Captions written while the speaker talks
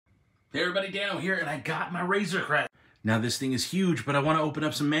Hey everybody, down here, and I got my Razor Crest. Now this thing is huge, but I want to open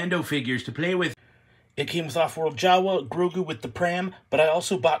up some Mando figures to play with. It came with Off-World Jawa, Grogu with the Pram, but I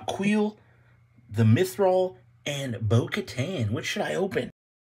also bought Queel, the Mythrol, and Bo-Katan. What should I open?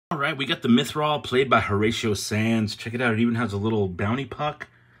 All right, we got the Mythrol, played by Horatio Sands. Check it out, it even has a little bounty puck,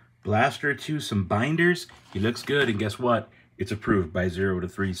 blaster too, some binders. He looks good, and guess what? It's approved by 0 to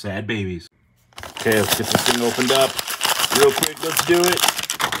 3 sad babies. Okay, let's get this thing opened up real quick. Let's do it.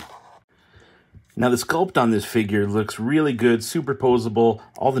 Now, the sculpt on this figure looks really good, super posable,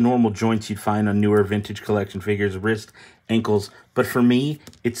 all the normal joints you'd find on newer vintage collection figures, wrist, ankles. But for me,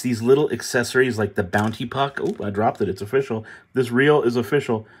 it's these little accessories like the bounty puck. Oh, I dropped it. It's official. This reel is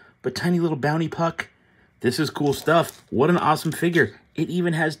official. But tiny little bounty puck. This is cool stuff. What an awesome figure. It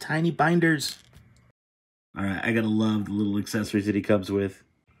even has tiny binders. All right, I gotta love the little accessories that he comes with.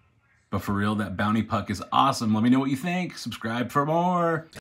 But for real, that bounty puck is awesome. Let me know what you think. Subscribe for more.